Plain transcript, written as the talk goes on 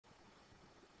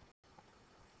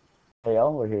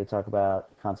Raphael. We're here to talk about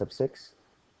Concept 6,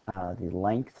 the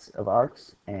lengths of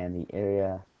arcs and the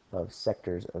area of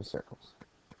sectors of circles.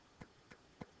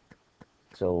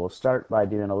 So we'll start by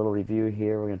doing a little review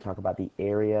here. We're going to talk about the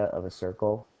area of a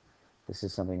circle. This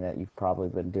is something that you've probably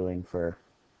been doing for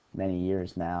many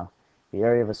years now. The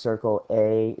area of a circle,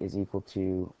 A, is equal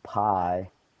to pi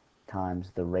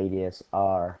times the radius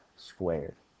r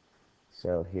squared.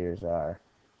 So here's our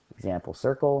example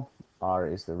circle. R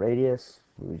is the radius.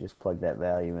 We just plug that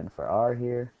value in for r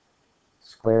here,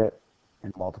 square it,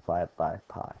 and multiply it by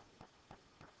pi.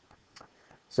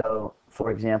 So,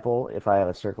 for example, if I have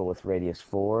a circle with radius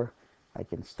 4, I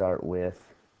can start with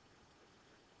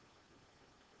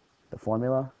the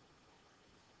formula.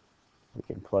 We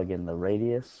can plug in the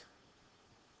radius,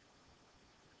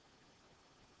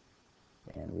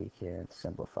 and we can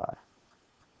simplify.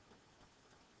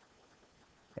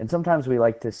 And sometimes we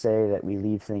like to say that we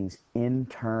leave things in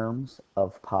terms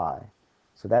of pi.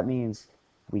 So that means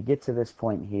we get to this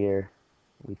point here,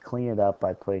 we clean it up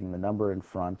by putting the number in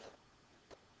front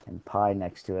and pi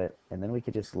next to it, and then we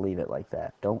could just leave it like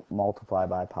that. Don't multiply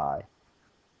by pi.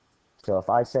 So if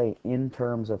I say in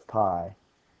terms of pi,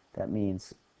 that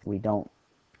means we don't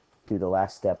do the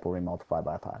last step where we multiply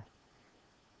by pi.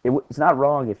 It's not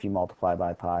wrong if you multiply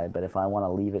by pi, but if I want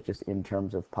to leave it just in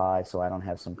terms of pi so I don't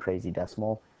have some crazy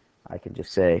decimal, I can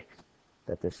just say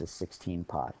that this is 16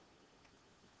 pi.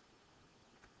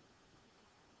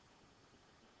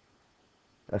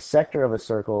 A sector of a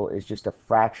circle is just a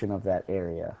fraction of that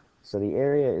area. So the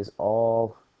area is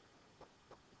all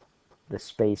the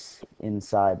space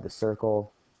inside the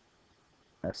circle.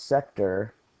 A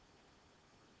sector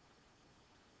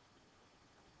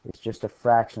is just a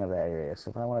fraction of that area. So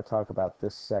if I want to talk about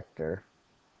this sector,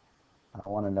 I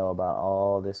want to know about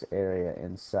all this area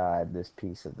inside this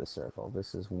piece of the circle.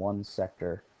 This is one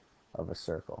sector of a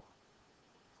circle.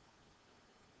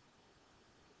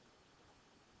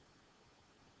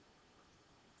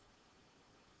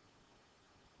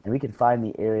 And we can find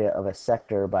the area of a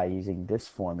sector by using this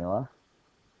formula.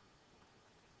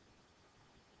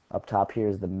 Up top here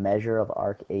is the measure of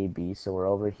arc AB. So we're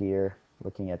over here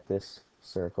looking at this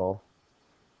circle.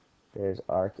 There's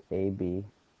arc AB.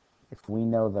 If we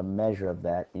know the measure of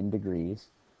that in degrees,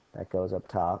 that goes up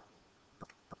top.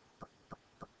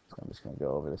 So I'm just going to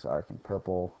go over this arc in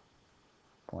purple,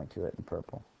 point to it in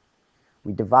purple.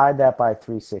 We divide that by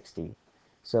 360.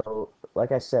 So,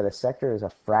 like I said, a sector is a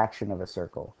fraction of a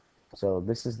circle. So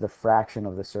this is the fraction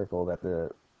of the circle that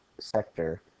the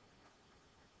sector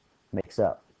makes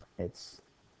up. It's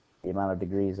the amount of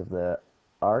degrees of the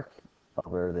arc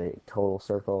over the total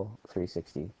circle,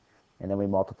 360. And then we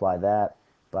multiply that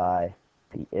by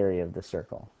the area of the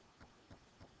circle.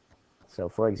 So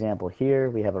for example, here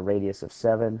we have a radius of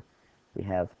 7. We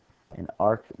have an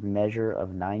arc measure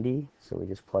of 90, so we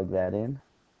just plug that in.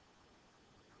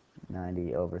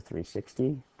 90 over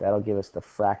 360. That'll give us the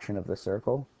fraction of the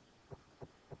circle.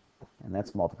 And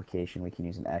that's multiplication. We can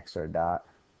use an X or a dot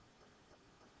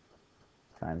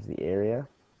times the area.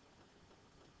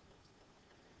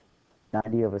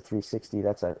 90 over 360,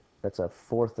 that's a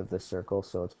fourth of the circle,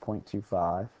 so it's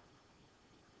 0.25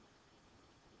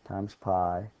 times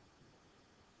pi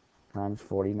times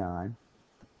 49.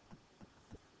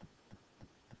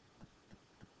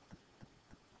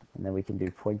 And then we can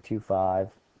do 0.25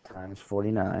 times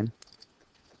 49.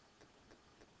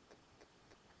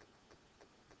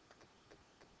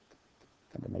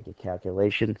 And to make a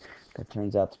calculation, that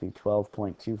turns out to be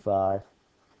 12.25.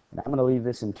 And I'm going to leave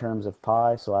this in terms of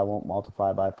pi, so I won't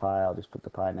multiply by pi. I'll just put the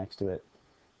pi next to it.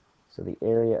 So the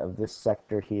area of this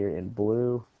sector here in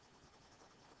blue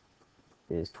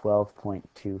is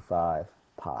 12.25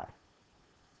 pi.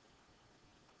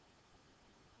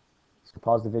 So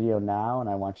pause the video now, and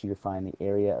I want you to find the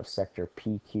area of sector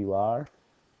PQR.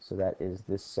 So that is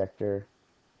this sector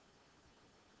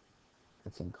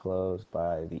that's enclosed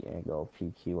by the angle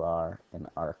PQR and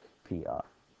arc PR.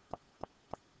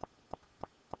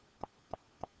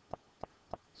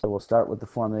 So we'll start with the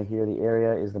formula here. The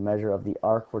area is the measure of the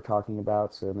arc we're talking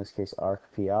about. So in this case, arc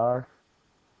PR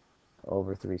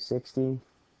over 360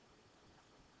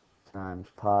 times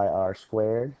pi r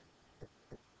squared.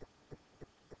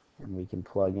 And we can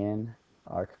plug in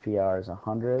arc PR is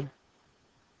 100.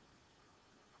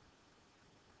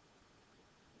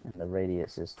 And the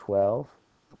radius is 12.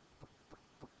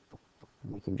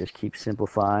 And we can just keep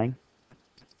simplifying.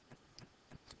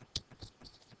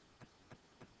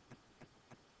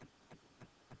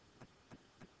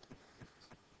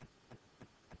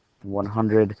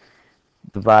 100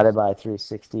 divided by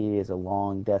 360 is a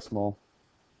long decimal.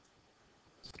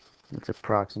 It's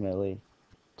approximately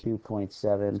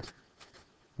 2.7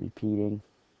 repeating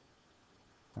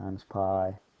times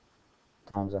pi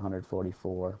times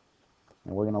 144.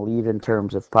 And we're going to leave in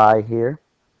terms of pi here.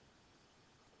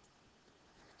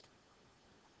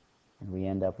 And we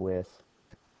end up with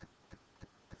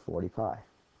 40 pi.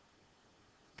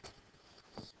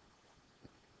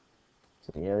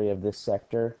 So the area of this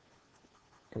sector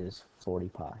is 40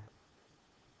 pi.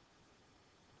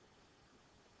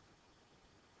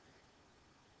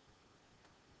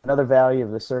 Another value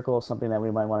of the circle, something that we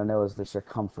might want to know, is the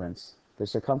circumference. The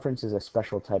circumference is a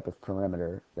special type of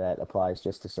perimeter that applies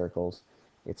just to circles.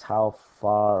 It's how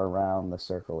far around the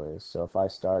circle is. So if I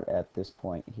start at this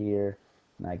point here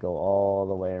and I go all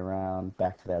the way around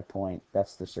back to that point,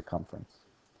 that's the circumference.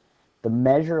 The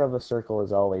measure of a circle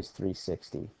is always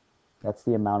 360. That's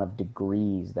the amount of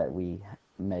degrees that we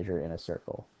measure in a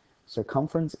circle.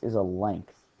 Circumference is a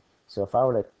length. So if I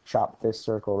were to chop this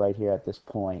circle right here at this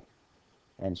point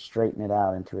and straighten it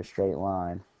out into a straight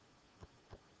line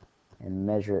and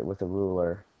measure it with a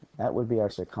ruler, that would be our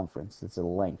circumference. It's a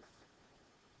length.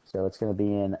 So it's going to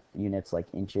be in units like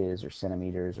inches or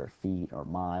centimeters or feet or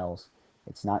miles.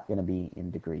 It's not going to be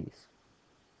in degrees.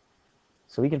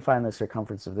 So we can find the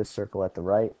circumference of this circle at the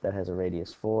right that has a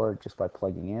radius 4 just by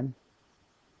plugging in.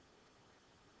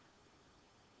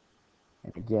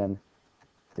 And again,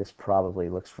 this probably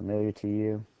looks familiar to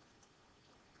you.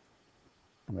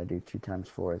 I'm going to do 2 times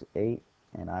 4 is 8,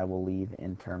 and I will leave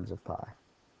in terms of pi.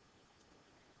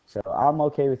 So I'm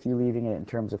okay with you leaving it in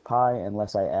terms of pi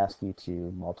unless I ask you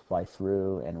to multiply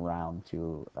through and round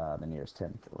to the nearest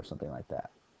tenth or something like that.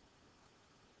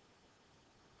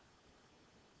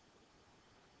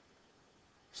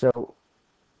 So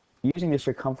using the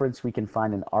circumference, we can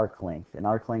find an arc length. An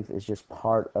arc length is just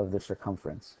part of the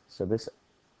circumference. So this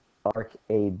arc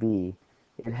AB,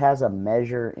 it has a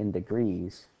measure in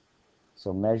degrees.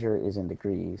 So measure is in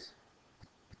degrees.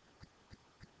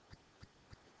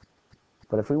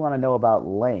 But if we want to know about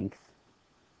length,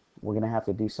 we're going to have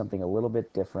to do something a little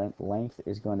bit different. Length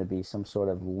is going to be some sort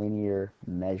of linear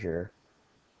measure,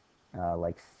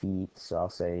 like feet. So I'll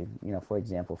say, for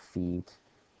example, feet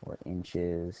or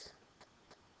inches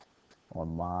or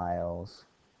miles.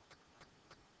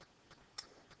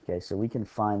 Okay, so we can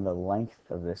find the length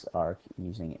of this arc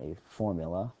using a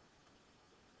formula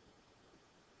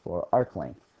for arc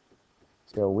length.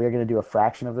 So we're going to do a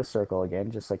fraction of the circle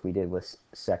again, just like we did with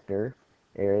sector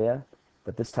area,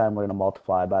 but this time we're going to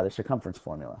multiply by the circumference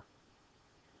formula.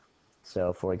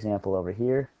 So for example, over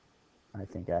here, I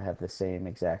think I have the same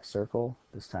exact circle.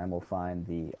 This time we'll find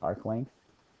the arc length.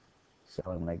 So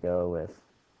I'm going to go with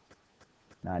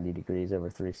 90 degrees over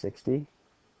 360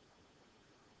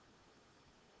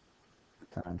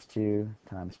 times 2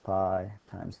 times pi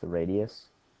times the radius.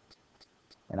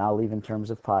 And I'll leave in terms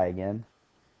of pi again.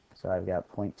 So I've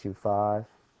got 0.25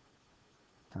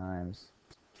 times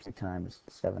 2 times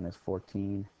 7 is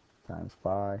 14 times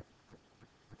pi.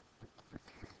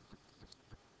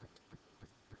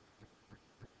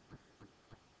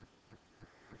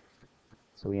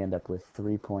 So we end up with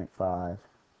 3.5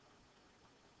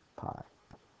 pi.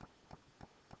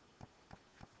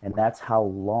 And that's how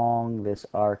long this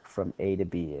arc from A to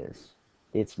B is.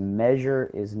 Its measure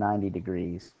is 90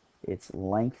 degrees. Its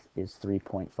length is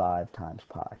 3.5 times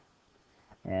pi.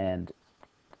 And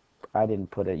I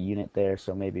didn't put a unit there,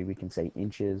 so maybe we can say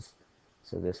inches.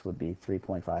 So this would be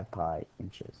 3.5 pi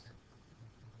inches.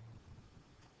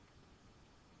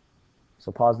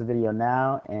 So pause the video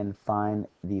now and find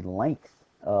the length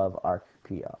of arc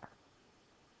PR.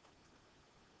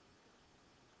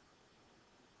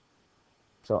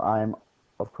 So I'm,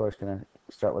 of course, going to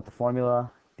start with the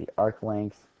formula. The arc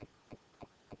length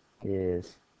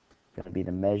is going to be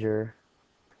the measure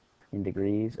in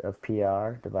degrees of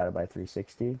PR divided by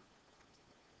 360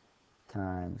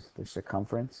 times the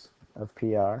circumference of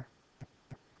PR.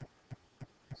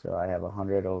 So I have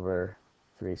 100 over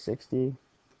 360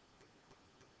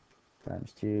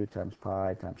 times 2 times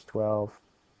pi times 12.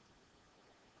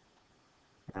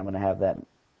 I'm going to have that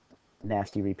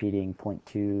nasty repeating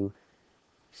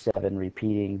 0.27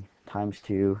 repeating times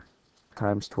 2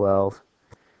 times 12.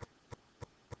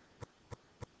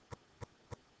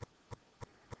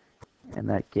 And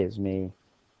that gives me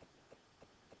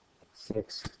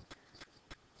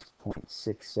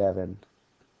 6.67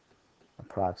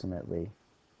 approximately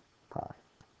pi.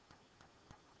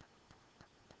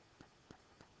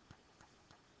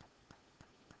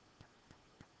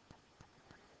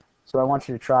 So I want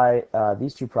you to try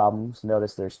these two problems.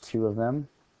 Notice there's 2 of them.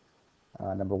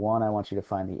 Number 1, I want you to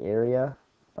find the area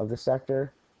of the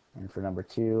sector. And for number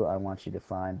 2, I want you to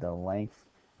find the length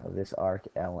of this arc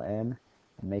LN.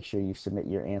 And make sure you submit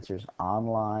your answers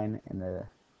online in the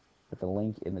with the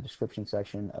link in the description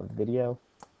section of the video,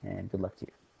 and good luck to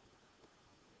you.